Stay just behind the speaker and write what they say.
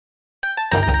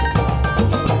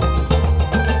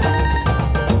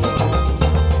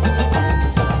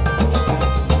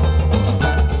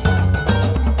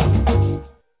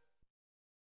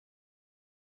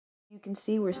can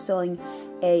see, we're selling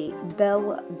a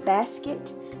bell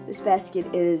basket. This basket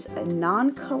is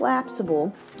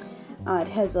non-collapsible. It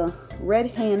has a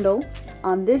red handle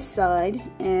on this side,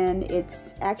 and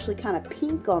it's actually kind of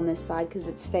pink on this side because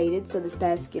it's faded, so this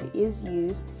basket is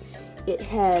used. It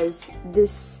has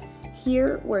this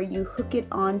here where you hook it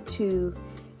onto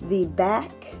the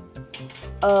back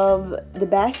of the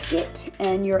basket,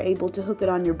 and you're able to hook it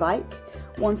on your bike.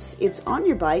 Once it's on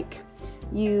your bike,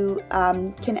 you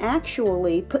can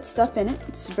actually put stuff in it.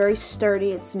 It's very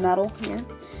sturdy, it's metal here.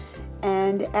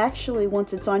 And actually,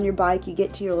 once it's on your bike, you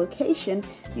get to your location,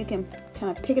 you can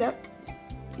kind of pick it up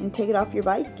and take it off your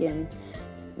bike and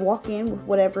walk in with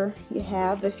whatever you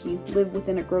have. If you live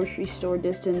within a grocery store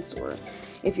distance, or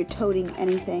if you're toting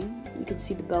anything, you can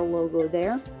see the Bell logo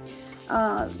there.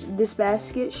 This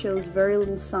basket shows very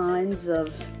little signs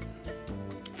of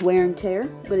wear and tear,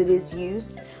 but it is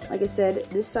used. Like I said,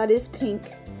 this side is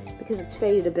pink because it's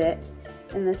faded a bit,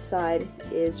 and this side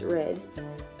is red.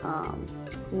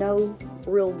 No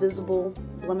real visible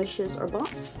blemishes or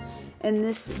bumps. And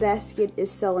this basket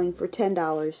is selling for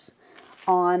 $10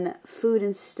 on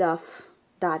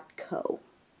FoodnStuff.co.